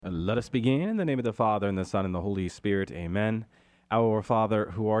Let us begin in the name of the Father, and the Son, and the Holy Spirit. Amen. Our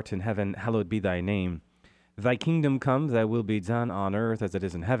Father, who art in heaven, hallowed be thy name. Thy kingdom come, thy will be done on earth as it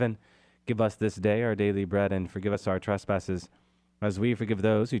is in heaven. Give us this day our daily bread, and forgive us our trespasses, as we forgive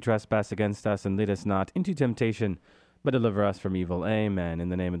those who trespass against us, and lead us not into temptation, but deliver us from evil. Amen. In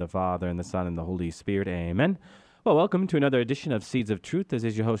the name of the Father, and the Son, and the Holy Spirit. Amen. Well, welcome to another edition of Seeds of Truth. This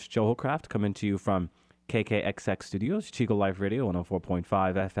is your host, Joe Holcraft, coming to you from KKXX Studios, Chico Life Radio, 104.5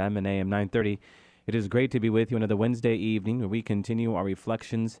 FM and AM 930. It is great to be with you another Wednesday evening where we continue our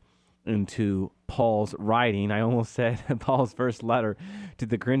reflections into Paul's writing. I almost said Paul's first letter to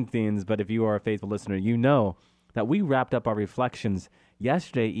the Corinthians, but if you are a faithful listener, you know that we wrapped up our reflections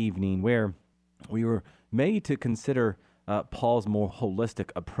yesterday evening where we were made to consider Paul's more holistic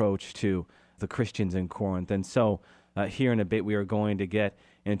approach to the Christians in Corinth. And so here in a bit, we are going to get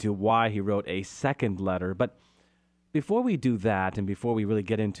into why he wrote a second letter. But before we do that, and before we really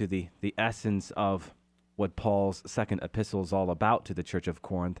get into the essence of what Paul's second epistle is all about to the Church of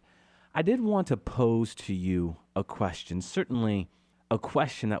Corinth, I did want to pose to you a question, certainly a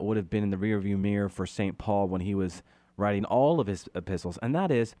question that would have been in the rearview mirror for St. Paul when he was writing all of his epistles, and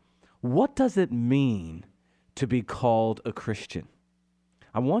that is, what does it mean to be called a Christian?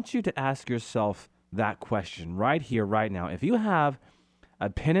 I want you to ask yourself that question right here, right now. If you have a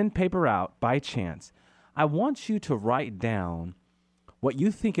pen and paper out by chance, I want you to write down what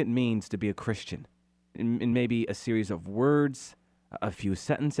you think it means to be a Christian in maybe a series of words, a few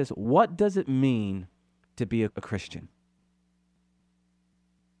sentences. What does it mean to be a Christian?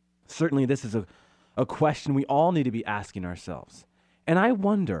 Certainly, this is a question we all need to be asking ourselves. And I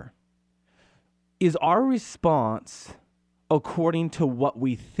wonder, is our response according to what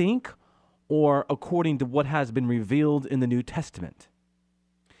we think or according to what has been revealed in the New Testament?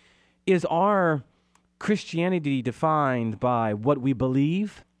 Is our Christianity defined by what we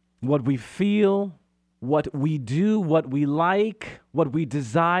believe, what we feel, what we do, what we like, what we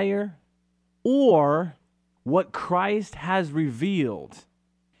desire, or what Christ has revealed?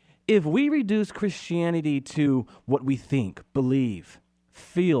 If we reduce Christianity to what we think, believe,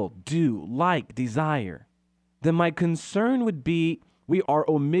 feel, do, like, desire, then my concern would be we are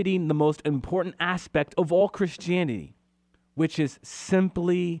omitting the most important aspect of all Christianity, which is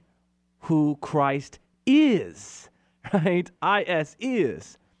simply who Christ is, right? I-S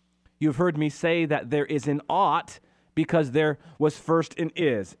is. You've heard me say that there is an ought because there was first an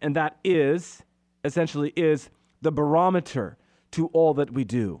is, and that is essentially is the barometer to all that we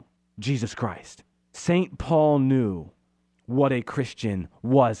do, Jesus Christ. St. Paul knew what a Christian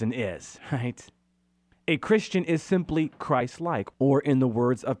was and is, right? A Christian is simply Christ-like, or in the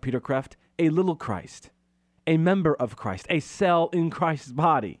words of Peter Kreeft, a little Christ, a member of Christ, a cell in Christ's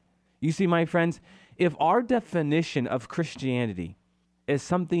body. You see, my friends, if our definition of Christianity is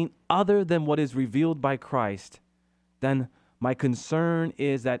something other than what is revealed by Christ, then my concern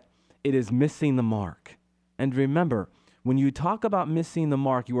is that it is missing the mark. And remember, when you talk about missing the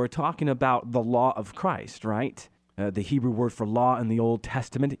mark, you are talking about the law of Christ, right? The Hebrew word for law in the Old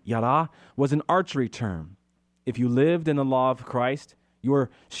Testament, yara, was an archery term. If you lived in the law of Christ, you were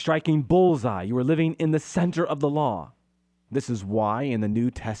striking bullseye. You were living in the center of the law. This is why in the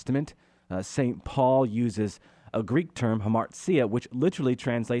New Testament, St. Paul uses a Greek term, hamartia, which literally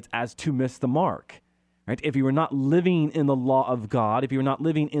translates as to miss the mark. Right? If you are not living in the law of God, if you are not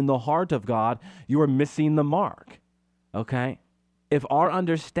living in the heart of God, you are missing the mark. Okay? If our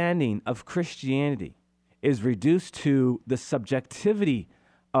understanding of Christianity is reduced to the subjectivity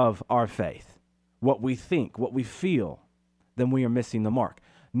of our faith, what we think, what we feel, then we are missing the mark.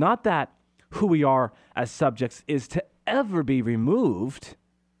 Not that who we are as subjects is to ever be removed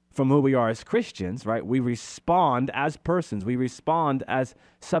from who we are as Christians, right? We respond as persons. We respond as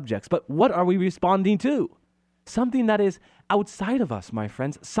subjects. But what are we responding to? Something that is outside of us, my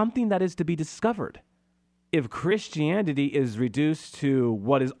friends. Something that is to be discovered. If Christianity is reduced to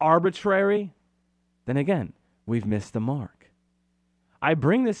what is arbitrary, then again, we've missed the mark. I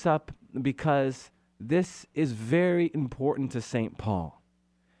bring this up because this is very important to St. Paul.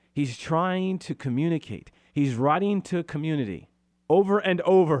 He's trying to communicate. He's writing to a community over and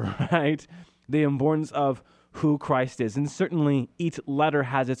over, right? The importance of who Christ is. And certainly each letter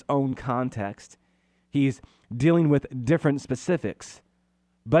has its own context. He's dealing with different specifics.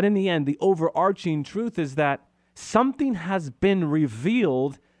 But in the end, the overarching truth is that something has been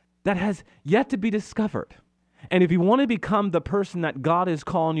revealed that has yet to be discovered. And if you want to become the person that God is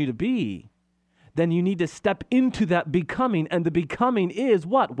calling you to be, then you need to step into that becoming. And the becoming is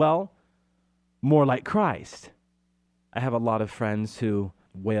what? Well, more like Christ. I have a lot of friends who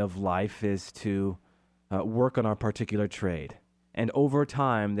way of life is to work on our particular trade. And over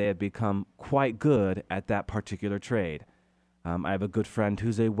time, they have become quite good at that particular trade. I have a good friend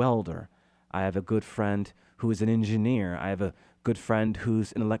who's a welder. I have a good friend who is an engineer. I have a good friend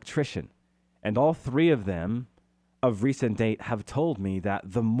who's an electrician. And all three of them of recent date have told me that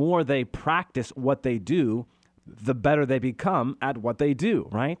the more they practice what they do, the better they become at what they do,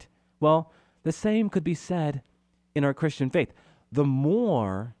 right? Well, the same could be said in our Christian faith. The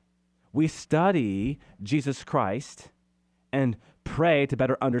more we study Jesus Christ and pray to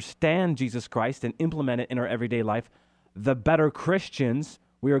better understand Jesus Christ and implement it in our everyday life, the better Christians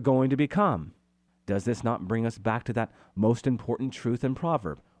we are going to become. Does this not bring us back to that most important truth and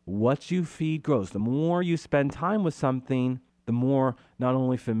proverb? What you feed grows. The more you spend time with something, the more not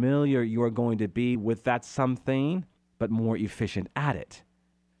only familiar you are going to be with that something, but more efficient at it.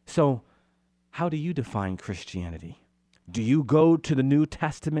 So, how do you define Christianity? Do you go to the New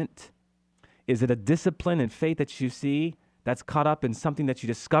Testament? Is it a discipline and faith that you see that's caught up in something that you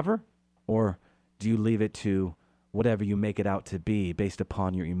discover? Or do you leave it to whatever you make it out to be based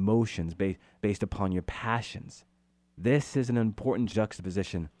upon your emotions, based upon your passions? This is an important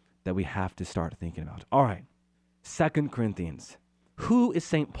juxtaposition that we have to start thinking about. All right, 2 Corinthians. Who is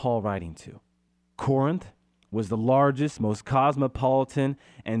St. Paul writing to? Corinth was the largest, most cosmopolitan,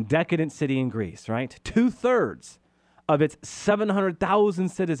 and decadent city in Greece, right? 2/3 of its 700,000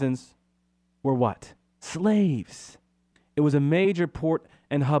 citizens were what? Slaves. It was a major port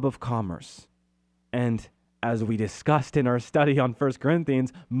and hub of commerce. And as we discussed in our study on 1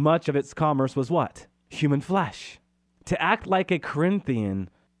 Corinthians, much of its commerce was what? Human flesh. To act like a Corinthian,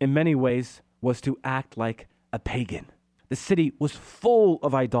 in many ways, was to act like a pagan. The city was full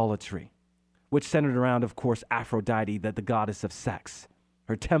of idolatry, which centered around, of course, Aphrodite, the goddess of sex.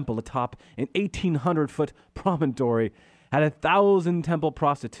 Her temple atop an 1,800-foot promontory had 1,000 temple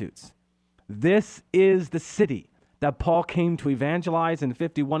prostitutes. This is the city that Paul came to evangelize in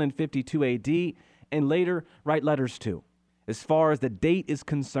 51 and 52 AD and later write letters to. As far as the date is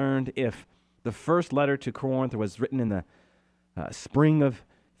concerned, if the first letter to Corinth was written in the spring of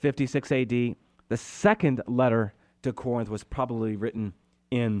 56 AD, the second letter to Corinth was probably written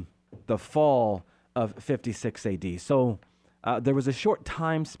in the fall of 56 AD. So there was a short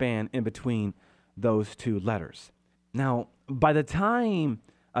time span in between those two letters. Now, by the time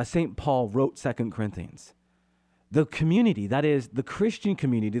St. Paul wrote 2 Corinthians, the community, that is, the Christian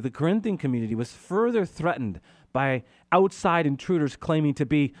community, the Corinthian community, was further threatened by outside intruders claiming to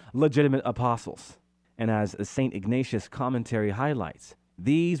be legitimate apostles. And as St. Ignatius' commentary highlights,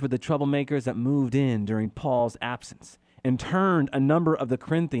 these were the troublemakers that moved in during Paul's absence and turned a number of the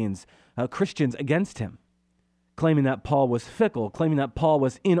Corinthians, Christians, against him, claiming that Paul was fickle, claiming that Paul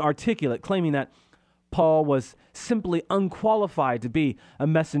was inarticulate, claiming that Paul was simply unqualified to be a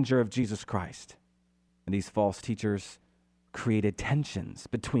messenger of Jesus Christ. And these false teachers created tensions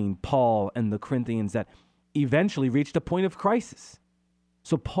between Paul and the Corinthians that eventually reached a point of crisis.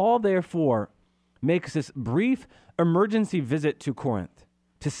 So Paul, therefore, makes this brief emergency visit to Corinth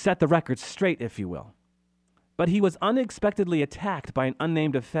to set the record straight, if you will. But he was unexpectedly attacked by an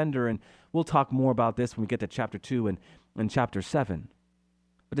unnamed offender, and we'll talk more about this when we get to chapter 2 and chapter 7.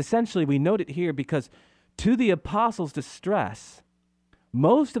 But essentially, we note it here because to the apostles' distress,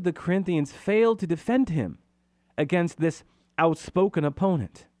 most of the Corinthians failed to defend him against this outspoken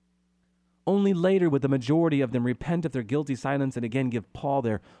opponent. Only later would the majority of them repent of their guilty silence and again give Paul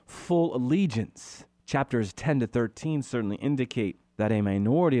their full allegiance. Chapters 10 to 13 certainly indicate that a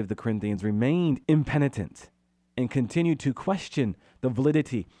minority of the Corinthians remained impenitent and continued to question the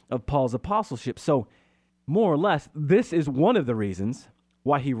validity of Paul's apostleship. So, more or less, this is one of the reasons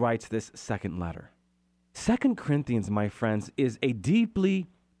why he writes this second letter. 2 Corinthians, my friends, is a deeply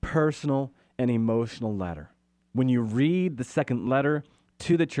personal and emotional letter. When you read the second letter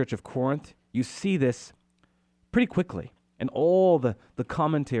to the church of Corinth, you see this pretty quickly, and all the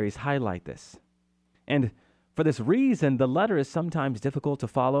commentaries highlight this. And for this reason, the letter is sometimes difficult to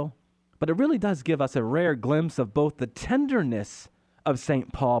follow, but it really does give us a rare glimpse of both the tenderness of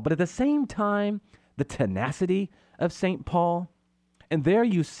St. Paul, but at the same time, the tenacity of St. Paul. And there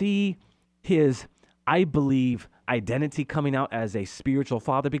you see his, I believe, identity coming out as a spiritual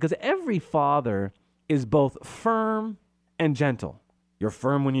father, because every father is both firm and gentle. You're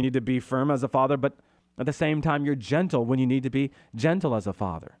firm when you need to be firm as a father, but at the same time, you're gentle when you need to be gentle as a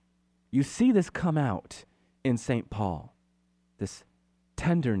father. You see this come out in St. Paul, this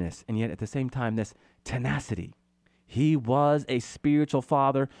tenderness, and yet at the same time, this tenacity. He was a spiritual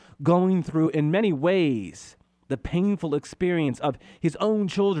father going through, in many ways, the painful experience of his own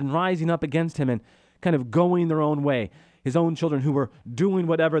children rising up against him and kind of going their own way. His own children who were doing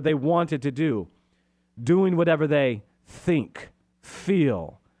whatever they wanted to do, doing whatever they think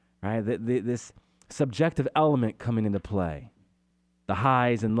feel, right? This subjective element coming into play. The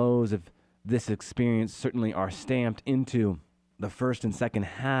highs and lows of this experience certainly are stamped into the first and second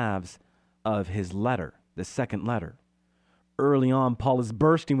halves of his letter, the second letter. Early on, Paul is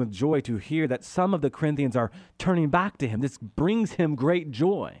bursting with joy to hear that some of the Corinthians are turning back to him. This brings him great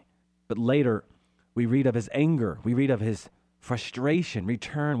joy. But later, we read of his anger. We read of his frustration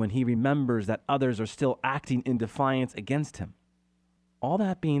return when he remembers that others are still acting in defiance against him. All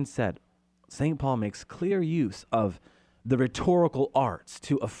that being said, St. Paul makes clear use of the rhetorical arts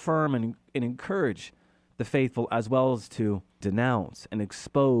to affirm and encourage the faithful, as well as to denounce and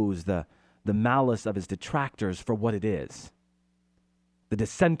expose the malice of his detractors for what it is. The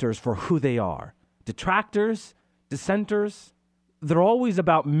dissenters for who they are. Detractors, dissenters, they're always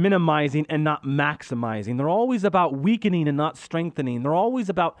about minimizing and not maximizing. They're always about weakening and not strengthening. They're always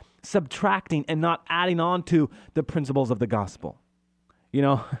about subtracting and not adding on to the principles of the gospel. You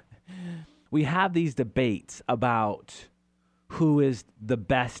know, we have these debates about who is the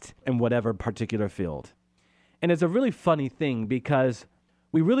best in whatever particular field. And it's a really funny thing because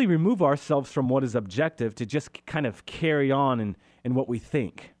we really remove ourselves from what is objective to just kind of carry on in what we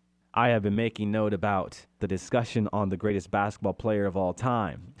think. I have been making note about the discussion on the greatest basketball player of all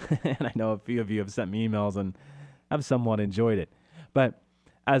time. And I know a few of you have sent me emails and I've somewhat enjoyed it. But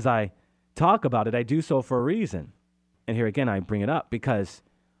as I talk about it, I do so for a reason. And here again, I bring it up because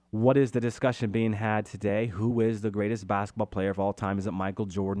what is the discussion being had today? Who is the greatest basketball player of all time? Is it Michael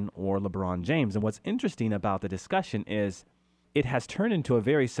Jordan or LeBron James? And what's interesting about the discussion is it has turned into a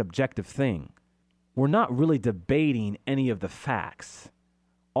very subjective thing. We're not really debating any of the facts.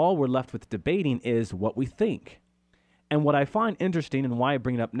 All we're left with debating is what we think. And what I find interesting and why I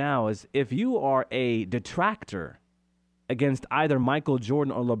bring it up now is if you are a detractor against either Michael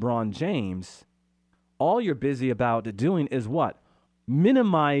Jordan or LeBron James, all you're busy about doing is what?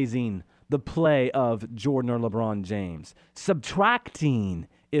 Minimizing the play of Jordan or LeBron James. Subtracting,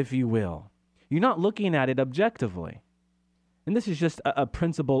 if you will. You're not looking at it objectively. And this is just a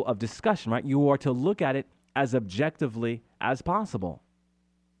principle of discussion, right? You are to look at it as objectively as possible.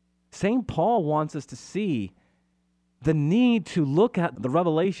 St. Paul wants us to see the need to look at the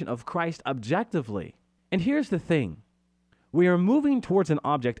revelation of Christ objectively. And here's the thing. We are moving towards an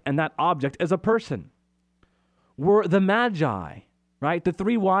object, and that object is a person. Were the Magi, right? The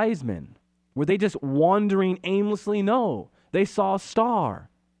three wise men. Were they just wandering aimlessly? No. They saw a star,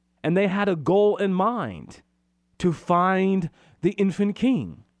 and they had a goal in mind to find the infant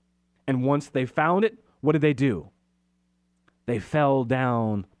king. And once they found it, what did they do? They fell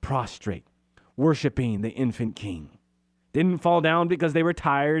down prostrate, worshiping the infant king. Didn't fall down because they were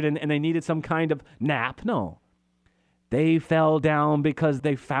tired and they needed some kind of nap. No. They fell down because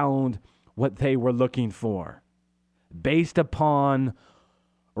they found what they were looking for. Based upon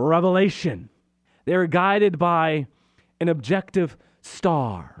revelation. They were guided by an objective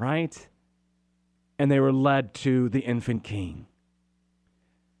star, right? And they were led to the infant king.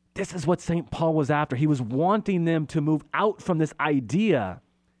 This is what St. Paul was after. He was wanting them to move out from this idea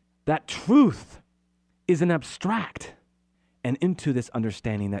that truth is an abstract and into this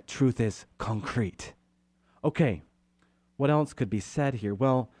understanding that truth is concrete. Okay, what else could be said here?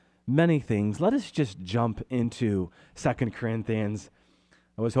 Well, many things. Let us just jump into 2 Corinthians.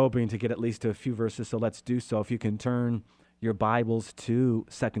 I was hoping to get at least to a few verses, so let's do so. If you can turn your Bibles to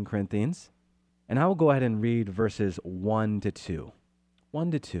 2 Corinthians. And I will go ahead and read verses 1 to 2.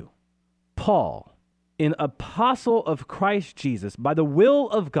 1 to 2. Paul, an apostle of Christ Jesus, by the will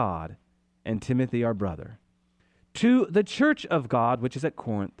of God, and Timothy our brother, to the church of God, which is at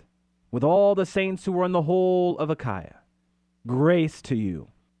Corinth, with all the saints who are in the whole of Achaia, grace to you,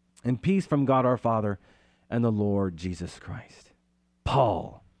 and peace from God our Father and the Lord Jesus Christ.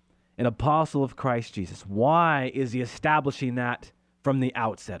 Paul, an apostle of Christ Jesus. Why is he establishing that from the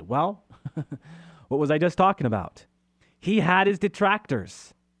outset? Well, what was I just talking about? He had his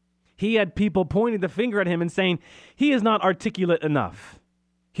detractors. He had people pointing the finger at him and saying, he is not articulate enough.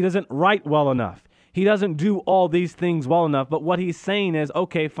 He doesn't write well enough. He doesn't do all these things well enough. But what he's saying is,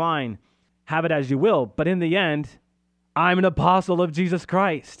 okay, fine, have it as you will. But in the end, I'm an apostle of Jesus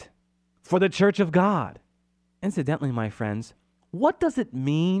Christ for the church of God. Incidentally, my friends, what does it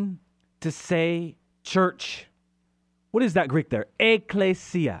mean to say church? What is that Greek there?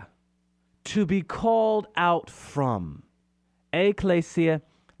 Ekklesia. To be called out from. Ekklesia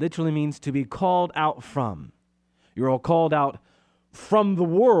literally means to be called out from. You're all called out from the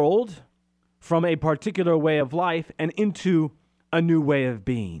world, from a particular way of life, and into a new way of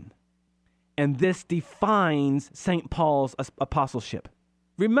being. And this defines St. Paul's apostleship.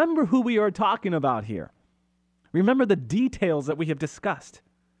 Remember who we are talking about here. Remember the details that we have discussed.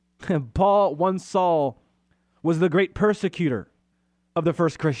 Paul, one Saul, was the great persecutor of the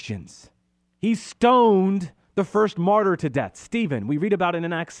first Christians. He stoned the first martyr to death, Stephen. We read about it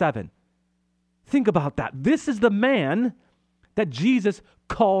in Acts 7. Think about that. This is the man that Jesus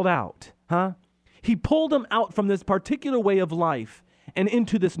called out. He pulled him out from this particular way of life and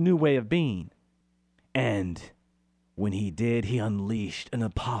into this new way of being. And when he did, he unleashed an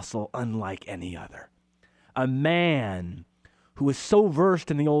apostle unlike any other. A man who was so versed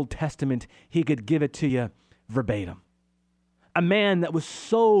in the Old Testament, he could give it to you verbatim. A man that was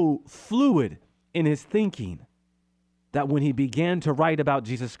so fluid in his thinking that when he began to write about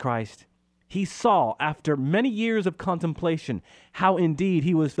Jesus Christ, he saw, after many years of contemplation, how indeed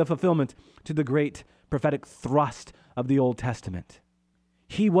he was the fulfillment to the great prophetic thrust of the Old Testament.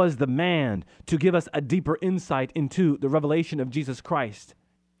 He was the man to give us a deeper insight into the revelation of Jesus Christ.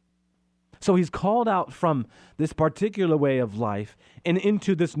 So he's called out from this particular way of life and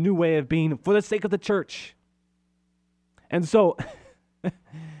into this new way of being for the sake of the church. And so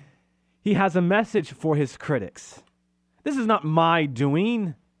he has a message for his critics. This is not my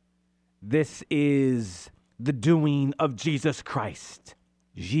doing. This is the doing of Jesus Christ.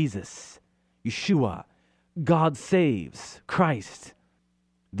 Jesus, Yeshua, God saves, Christ,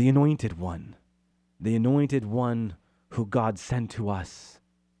 the anointed one who God sent to us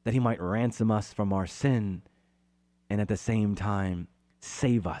that he might ransom us from our sin and at the same time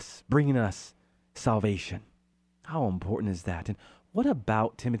save us, bringing us salvation. How important is that? And what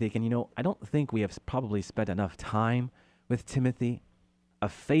about Timothy? And I don't think we have probably spent enough time with Timothy, a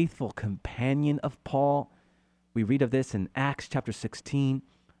faithful companion of Paul. We read of this in Acts chapter 16,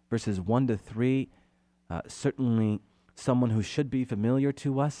 verses 1 to 3. Certainly someone who should be familiar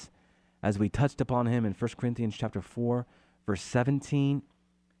to us, as we touched upon him in 1 Corinthians chapter 4, verse 17.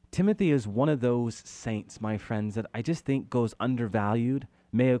 Timothy is one of those saints, my friends, that I just think goes undervalued,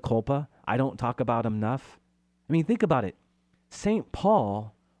 mea culpa. I don't talk about him enough. I mean, think about it. St.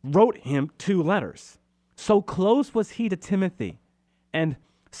 Paul wrote him 2 letters. So close was he to Timothy, and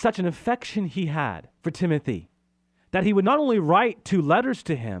such an affection he had for Timothy, that he would not only write 2 letters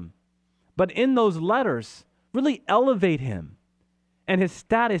to him, but in those letters really elevate him and his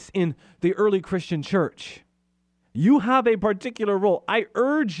status in the early Christian church. You have a particular role. I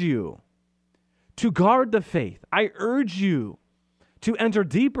urge you to guard the faith. I urge you to enter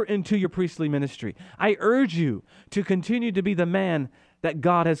deeper into your priestly ministry. I urge you to continue to be the man that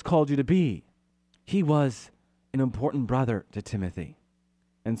God has called you to be. He was an important brother to Timothy.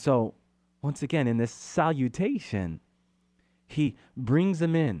 And so, once again, in this salutation, he brings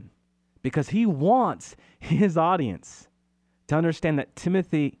him in because he wants his audience to understand that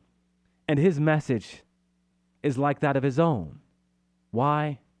Timothy and his message is like that of his own.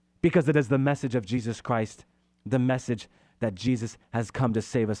 Why? Because it is the message of Jesus Christ, the message that Jesus has come to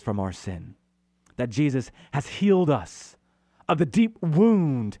save us from our sin, that Jesus has healed us of the deep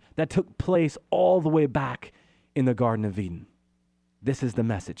wound that took place all the way back in the Garden of Eden. This is the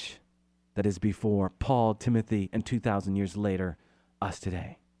message that is before Paul, Timothy, and 2,000 years later, us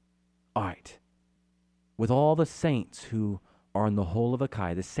today. All right. With all the saints who are in the whole of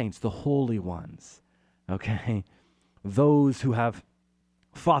Achaia, the saints, the holy ones, okay, those who have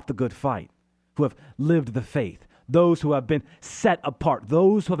fought the good fight, who have lived the faith, those who have been set apart,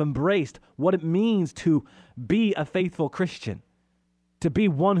 those who have embraced what it means to be a faithful Christian, to be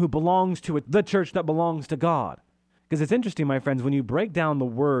one who belongs to it, the church that belongs to God. Because it's interesting, my friends, when you break down the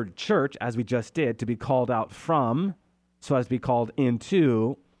word church, as we just did, to be called out from, so as to be called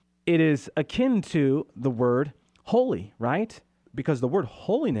into, it is akin to the word holy, right? Because the word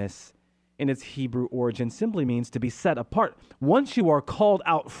holiness in its Hebrew origin simply means to be set apart. Once you are called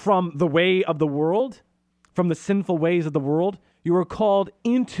out from the way of the world, from the sinful ways of the world, you are called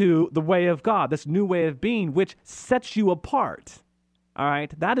into the way of God, this new way of being, which sets you apart. All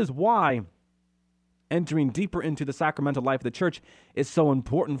right? That is why entering deeper into the sacramental life of the church is so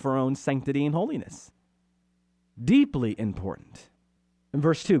important for our own sanctity and holiness. Deeply important. In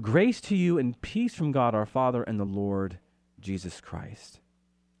verse 2, grace to you and peace from God our Father and the Lord Jesus Christ.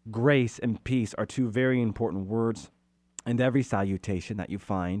 Grace and peace are 2 very important words in every salutation that you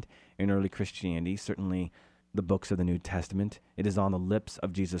find in early Christianity, certainly the books of the New Testament. It is on the lips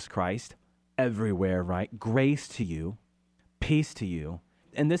of Jesus Christ everywhere, right? Grace to you, peace to you.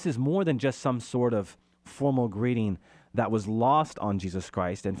 And this is more than just some sort of formal greeting that was lost on Jesus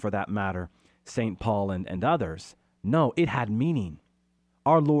Christ, and for that matter, St. Paul and others. No, it had meaning.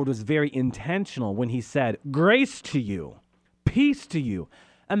 Our Lord was very intentional when he said, grace to you, peace to you.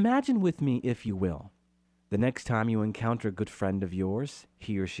 Imagine with me, if you will, the next time you encounter a good friend of yours,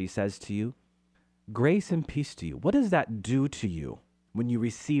 he or she says to you, Grace and peace to you. What does that do to you when you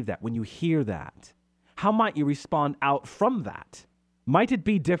receive that, when you hear that? How might you respond out from that? Might it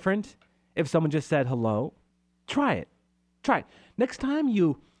be different if someone just said hello? Try it. Try it. Next time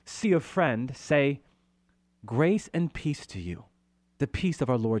you see a friend, say, grace and peace to you, the peace of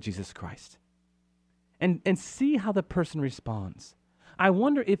our Lord Jesus Christ. And see how the person responds. I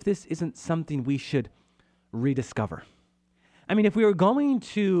wonder if this isn't something we should rediscover. I mean, if we were going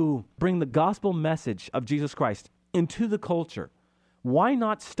to bring the gospel message of Jesus Christ into the culture, why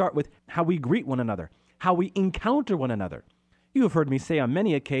not start with how we greet one another, how we encounter one another? You have heard me say on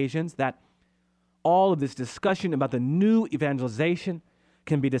many occasions that all of this discussion about the new evangelization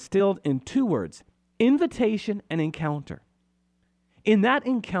can be distilled in two words: invitation and encounter. In that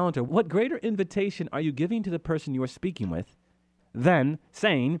encounter, what greater invitation are you giving to the person you are speaking with than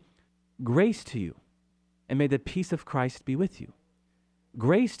saying, grace to you, and may the peace of Christ be with you.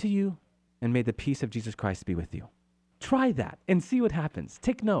 Grace to you, and may the peace of Jesus Christ be with you. Try that and see what happens.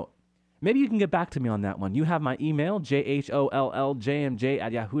 Take note. Maybe you can get back to me on that one. You have my email,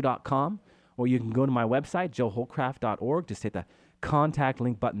 jholljmj@yahoo.com, or you can go to my website, joeholcraft.org. Just hit the contact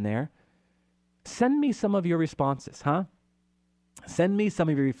link button there. Send me some of your responses, Send me some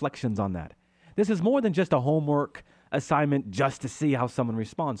of your reflections on that. This is more than just a homework assignment just to see how someone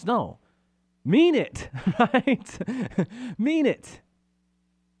responds. No, mean it, right? Mean it.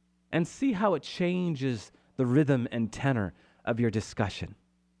 And see how it changes the rhythm and tenor of your discussion.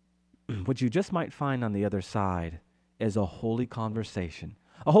 What you just might find on the other side is a holy conversation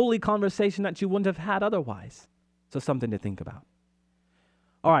that you wouldn't have had otherwise. So something to think about.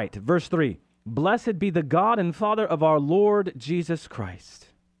 All right, verse 3. Blessed be the God and Father of our Lord Jesus Christ,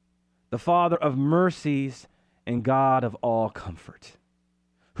 the Father of mercies and God of all comfort,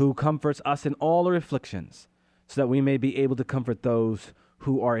 who comforts us in all our afflictions, so that we may be able to comfort those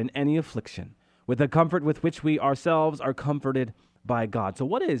who are in any affliction, with the comfort with which we ourselves are comforted by God. So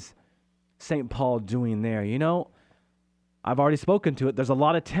what is St. Paul doing there? You know, I've already spoken to it. There's a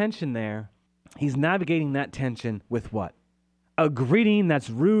lot of tension there. He's navigating that tension with what? A greeting that's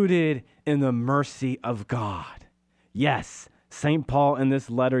rooted in the mercy of God. Yes, St. Paul in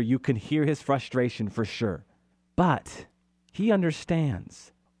this letter, you can hear his frustration for sure. But he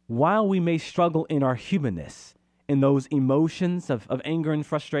understands, while we may struggle in our humanness, in those emotions of anger and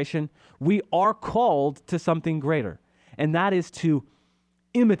frustration, we are called to something greater. And that is to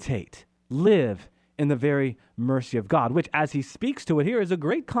imitate, live in the very mercy of God, which, as he speaks to it here, is a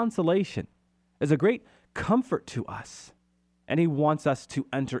great consolation, is a great comfort to us. And he wants us to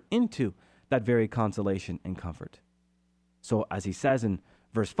enter into that very consolation and comfort. So as he says in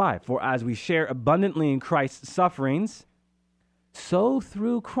verse 5, for as we share abundantly in Christ's sufferings, so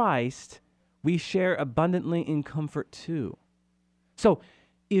through Christ we share abundantly in comfort too. So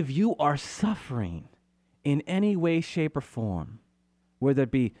if you are suffering in any way, shape, or form, whether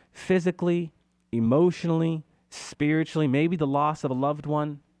it be physically, emotionally, spiritually, maybe the loss of a loved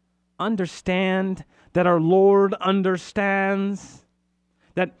one, understand that our Lord understands,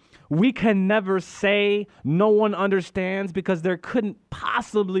 that we can never say no one understands, because there couldn't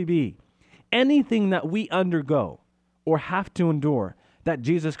possibly be anything that we undergo or have to endure that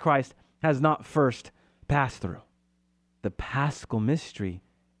Jesus Christ has not first passed through. The Paschal mystery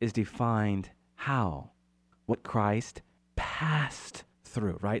is defined how? What Christ passed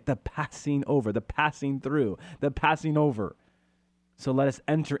through, right? The passing over, the passing through, the passing over. So let us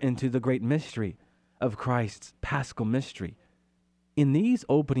enter into the great mystery of Christ's Paschal mystery. In these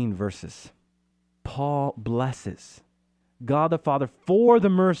opening verses, Paul blesses God the Father for the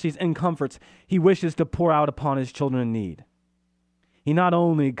mercies and comforts he wishes to pour out upon his children in need. He not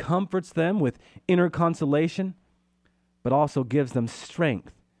only comforts them with inner consolation, but also gives them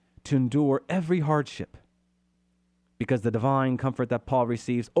strength to endure every hardship, because the divine comfort that Paul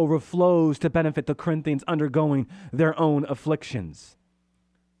receives overflows to benefit the Corinthians undergoing their own afflictions.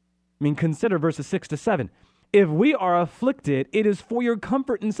 I mean, consider verses 6 to 7. If we are afflicted, it is for your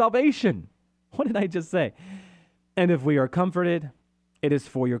comfort and salvation. What did I just say? And if we are comforted, it is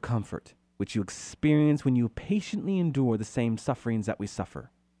for your comfort, which you experience when you patiently endure the same sufferings that we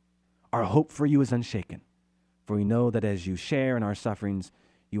suffer. Our hope for you is unshaken, for we know that as you share in our sufferings,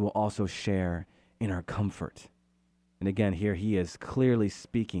 you will also share in our comfort. And again, here he is clearly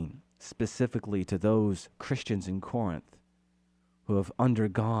speaking specifically to those Christians in Corinth who have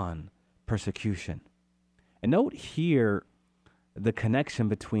undergone persecution. And note here the connection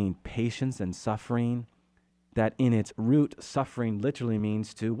between patience and suffering, that in its root, suffering literally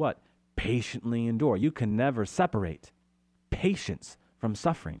means to what? Patiently endure. You can never separate patience from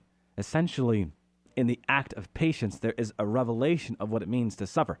suffering. Essentially, in the act of patience, there is a revelation of what it means to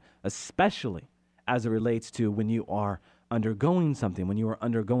suffer, especially as it relates to when you are undergoing something, when you are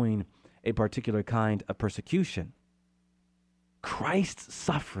undergoing a particular kind of persecution. Christ's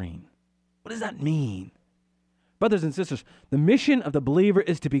suffering. What does that mean? Brothers and sisters, the mission of the believer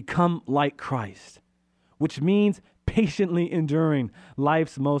is to become like Christ, which means patiently enduring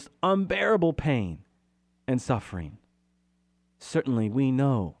life's most unbearable pain and suffering. Certainly, we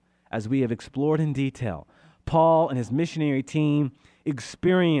know, as we have explored in detail, Paul and his missionary team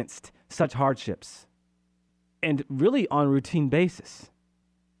experienced such hardships, and really on a routine basis.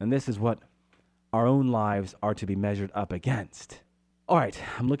 And this is what our own lives are to be measured up against. All right,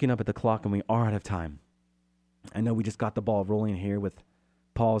 I'm looking up at the clock and we are out of time. I know we just got the ball rolling here with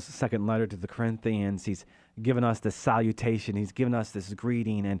Paul's second letter to the Corinthians. He's given us this salutation. He's given us this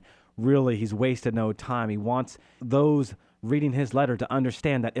greeting, and really he's wasted no time. He wants those reading his letter to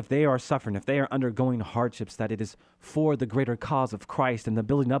understand that if they are suffering, if they are undergoing hardships, that it is for the greater cause of Christ and the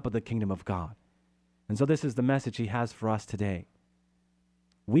building up of the kingdom of God. And so this is the message he has for us today.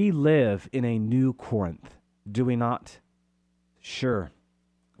 We live in a new Corinth, do we not? Sure,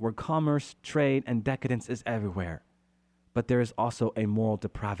 where commerce, trade, and decadence is everywhere. But there is also a moral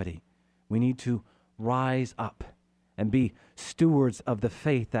depravity. We need to rise up and be stewards of the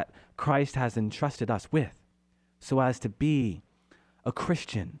faith that Christ has entrusted us with, so as to be a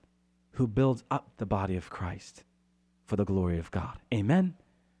Christian who builds up the body of Christ for the glory of God. Amen?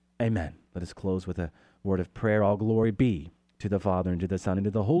 Amen. Let us close with a word of prayer. All glory be to the Father, and to the Son, and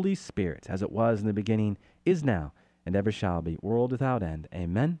to the Holy Spirit, as it was in the beginning, is now, and ever shall be, world without end.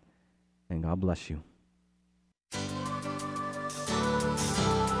 Amen. And God bless you.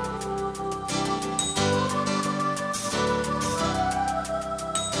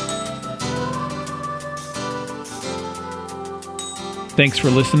 Thanks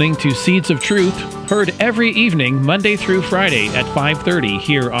for listening to Seeds of Truth, heard every evening, Monday through Friday at 5:30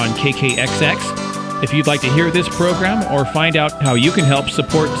 here on KKXX. If you'd like to hear this program or find out how you can help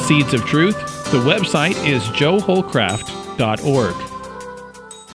support Seeds of Truth, the website is joeholcraft.org.